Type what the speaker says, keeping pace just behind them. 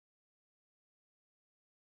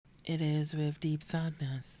It is with deep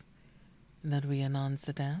sadness that we announce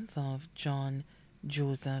the death of John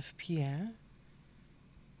Joseph Pierre,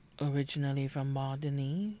 originally from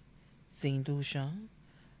Bardeny, Saint Lucia,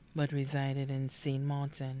 but resided in Saint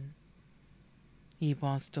Martin. He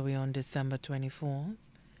passed away on December 24th,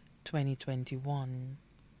 2021.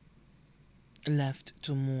 Left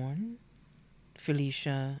to mourn,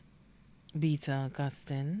 Felicia Beta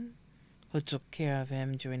Augustine, who took care of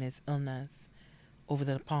him during his illness over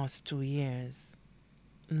the past 2 years.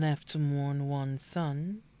 Left to mourn one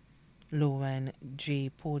son, Lowen J.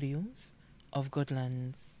 Podius of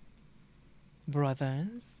Goodlands.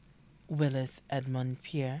 Brothers, Willis Edmund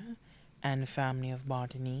Pierre and family of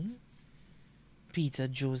Bardeny. Peter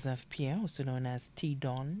Joseph Pierre, also known as T.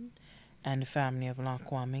 Don, and family of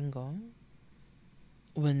Laquamingo.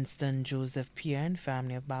 Winston Joseph Pierre and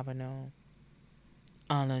family of Babonneau.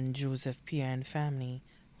 Alan Joseph Pierre and family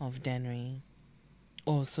of Dennery.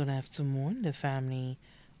 Also left to mourn the family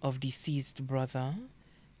of deceased brother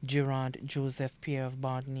Gerard Joseph Pierre of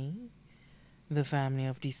Bardeny, the family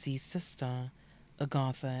of deceased sister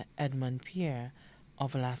Agatha Edmund Pierre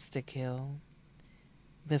of Elastic Hill,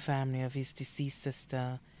 the family of his deceased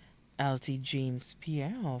sister L.T. James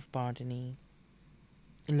Pierre of Bardeny.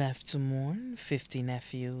 Left to mourn 50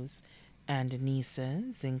 nephews and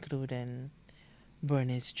nieces, including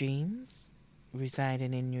Bernice James,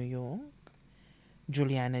 residing in New York,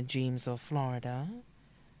 Juliana James of Florida,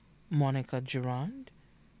 Monica Gerard,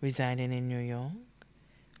 residing in New York,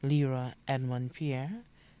 Lyra Edmund Pierre,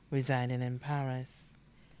 residing in Paris,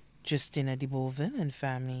 Justina de Beauville and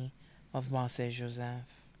family of Marseille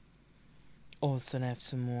Joseph. Also left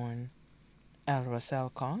to mourn L.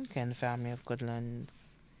 Russell Conk and family of Goodlands.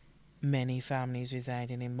 Many families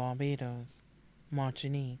residing in Barbados,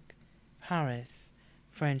 Martinique, Paris,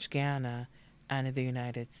 French Guiana, and the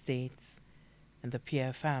United States, and the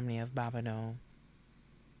Pierre family of Babonneau.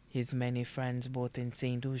 His many friends both in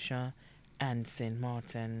St. Lucia and St.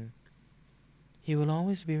 Martin. He will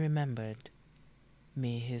always be remembered.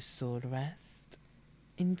 May his soul rest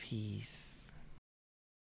in peace.